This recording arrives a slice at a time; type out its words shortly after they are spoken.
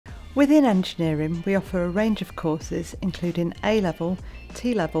Within engineering, we offer a range of courses including A-level,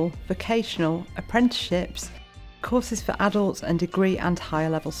 T-level, vocational, apprenticeships, courses for adults and degree and higher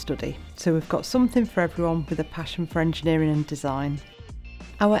level study. So we've got something for everyone with a passion for engineering and design.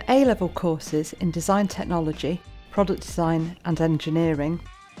 Our A-level courses in design technology, product design and engineering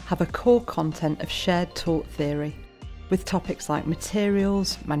have a core content of shared taught theory, with topics like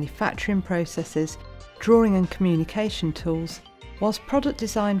materials, manufacturing processes, drawing and communication tools, whilst product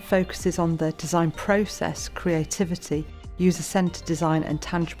design focuses on the design process, creativity, user-centred design and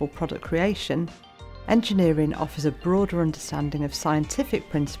tangible product creation. Engineering offers a broader understanding of scientific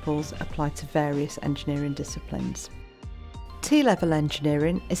principles applied to various engineering disciplines. T-level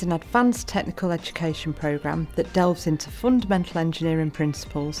engineering is an advanced technical education programme that delves into fundamental engineering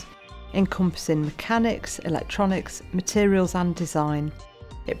principles, encompassing mechanics, electronics, materials and design.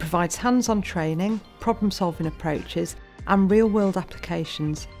 It provides hands-on training, problem-solving approaches and real-world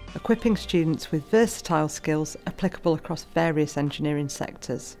applications, equipping students with versatile skills applicable across various engineering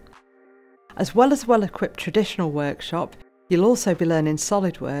sectors. As well as a well-equipped traditional workshop, you'll also be learning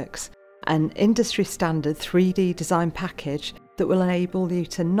SolidWorks, an industry-standard 3D design package that will enable you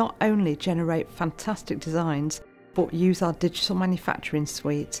to not only generate fantastic designs, but use our digital manufacturing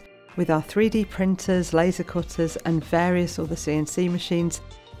suite with our 3D printers, laser cutters and various other CNC machines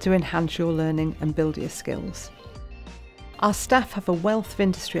to enhance your learning and build your skills. Our staff have a wealth of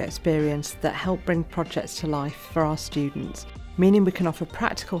industry experience that help bring projects to life for our students, meaning we can offer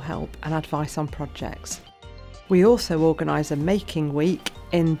practical help and advice on projects. We also organise a making week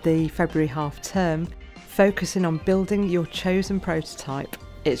in the February half term, focusing on building your chosen prototype.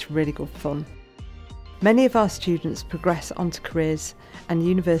 It's really good fun. Many of our students progress onto careers and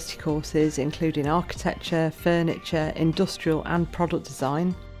university courses including architecture, furniture, industrial and product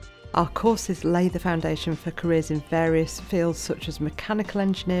design. Our courses lay the foundation for careers in various fields such as mechanical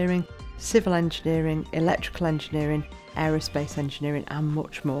engineering, civil engineering, electrical engineering, aerospace engineering and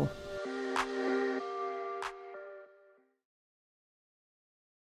much more.